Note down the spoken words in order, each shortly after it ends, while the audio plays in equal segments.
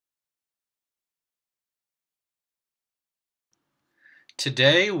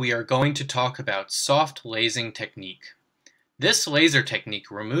Today we are going to talk about soft lasing technique. This laser technique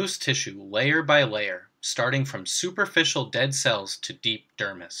removes tissue layer by layer, starting from superficial dead cells to deep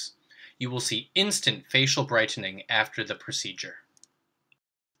dermis. You will see instant facial brightening after the procedure.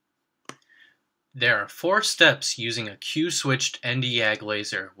 There are 4 steps using a Q-switched YAG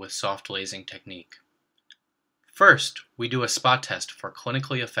laser with soft lasing technique. First, we do a spot test for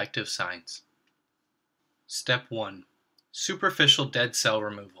clinically effective signs. Step 1. Superficial dead cell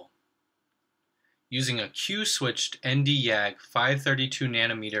removal. Using a Q-switched YAG 532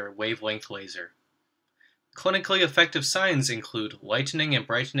 nanometer wavelength laser. Clinically effective signs include lightening and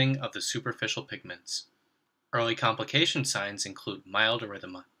brightening of the superficial pigments. Early complication signs include mild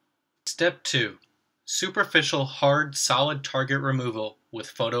erythema. Step 2. Superficial hard solid target removal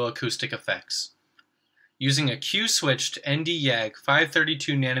with photoacoustic effects. Using a Q-switched YAG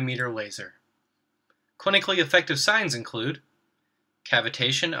 532 nanometer laser. Clinically effective signs include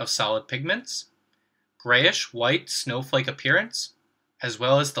cavitation of solid pigments, grayish-white snowflake appearance, as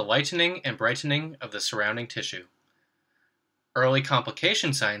well as the lightening and brightening of the surrounding tissue. Early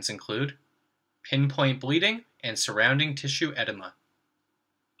complication signs include pinpoint bleeding and surrounding tissue edema.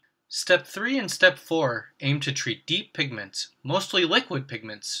 Step 3 and Step 4 aim to treat deep pigments, mostly liquid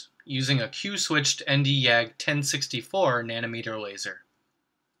pigments, using a Q-switched YAG 1064 nanometer laser.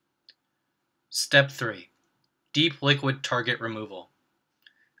 Step 3. Deep liquid target removal.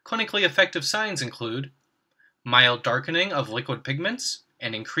 Clinically effective signs include mild darkening of liquid pigments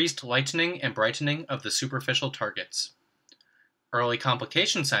and increased lightening and brightening of the superficial targets. Early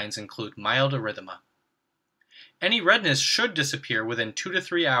complication signs include mild erythema. Any redness should disappear within 2 to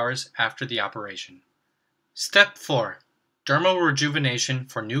 3 hours after the operation. Step 4. Dermal rejuvenation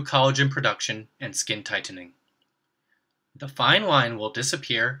for new collagen production and skin tightening. The fine line will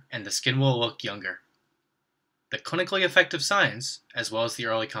disappear and the skin will look younger. The clinically effective signs, as well as the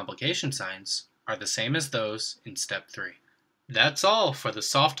early complication signs, are the same as those in Step 3. That's all for the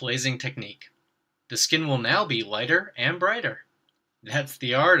soft lasing technique. The skin will now be lighter and brighter. That's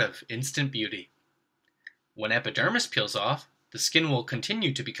the art of instant beauty. When epidermis peels off, the skin will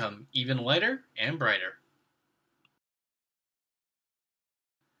continue to become even lighter and brighter.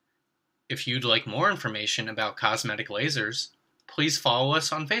 If you'd like more information about cosmetic lasers, please follow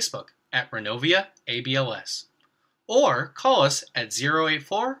us on Facebook at Renovia ABLS or call us at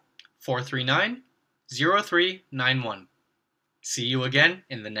 084-439-0391. See you again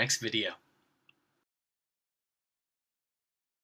in the next video.